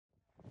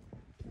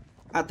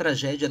A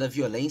tragédia da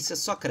violência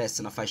só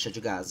cresce na Faixa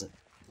de Gaza.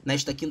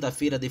 Nesta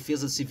quinta-feira, a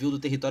Defesa Civil do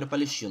território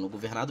palestino,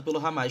 governado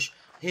pelo Hamas,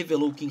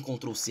 revelou que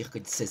encontrou cerca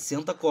de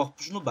 60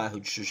 corpos no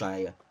bairro de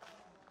Shujaiya.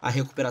 A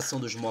recuperação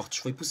dos mortos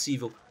foi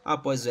possível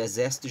após o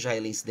Exército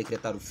israelense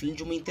decretar o fim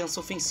de uma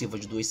intensa ofensiva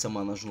de 2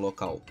 semanas no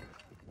local.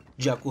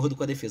 De acordo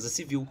com a Defesa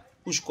Civil,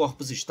 os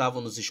corpos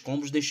estavam nos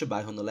escombros deste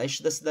bairro no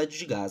leste da Cidade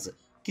de Gaza,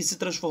 que se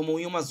transformou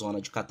em uma zona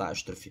de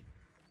catástrofe.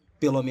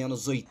 Pelo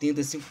menos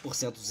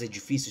 85% dos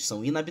edifícios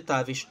são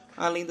inabitáveis,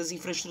 além das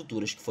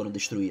infraestruturas que foram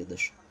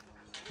destruídas.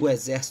 O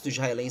exército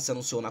israelense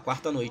anunciou na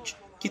quarta noite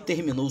que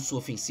terminou sua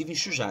ofensiva em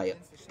Shujaiya,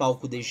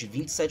 palco desde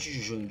 27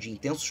 de junho de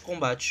intensos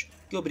combates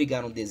que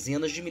obrigaram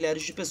dezenas de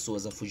milhares de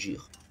pessoas a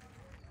fugir.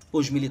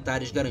 Os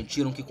militares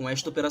garantiram que com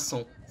esta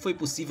operação foi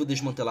possível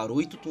desmantelar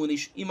 8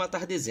 túneis e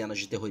matar dezenas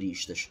de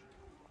terroristas.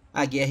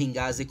 A guerra em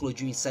Gaza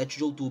eclodiu em 7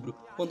 de outubro,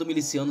 quando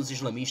milicianos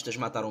islamistas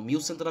mataram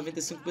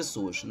 1.195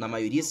 pessoas, na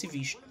maioria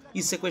civis,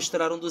 e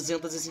sequestraram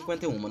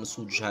 251 no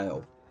sul de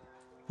Israel.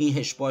 Em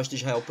resposta,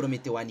 Israel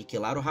prometeu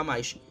aniquilar o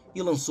Hamas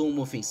e lançou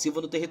uma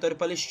ofensiva no território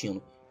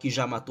palestino, que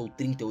já matou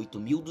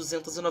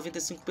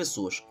 38.295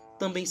 pessoas,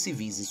 também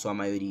civis em sua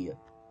maioria.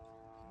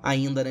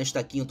 Ainda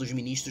nesta quinta, os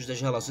ministros das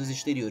Relações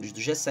Exteriores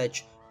do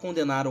G7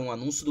 condenaram o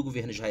anúncio do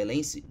governo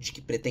israelense de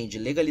que pretende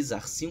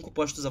legalizar 5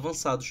 postos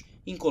avançados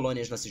em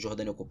colônias na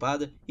Cisjordânia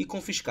ocupada e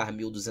confiscar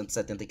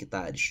 1.270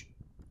 hectares.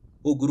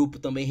 O grupo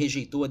também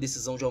rejeitou a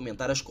decisão de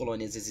aumentar as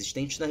colônias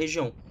existentes na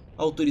região,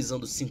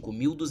 autorizando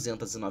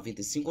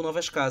 5.295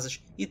 novas casas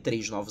e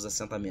 3 novos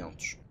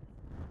assentamentos.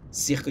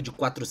 Cerca de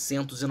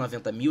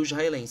 490 mil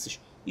israelenses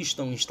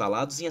estão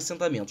instalados em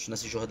assentamentos na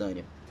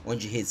Cisjordânia,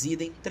 onde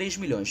residem 3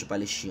 milhões de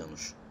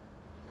palestinos.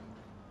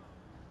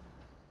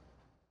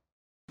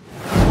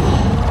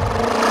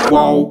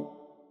 Qual?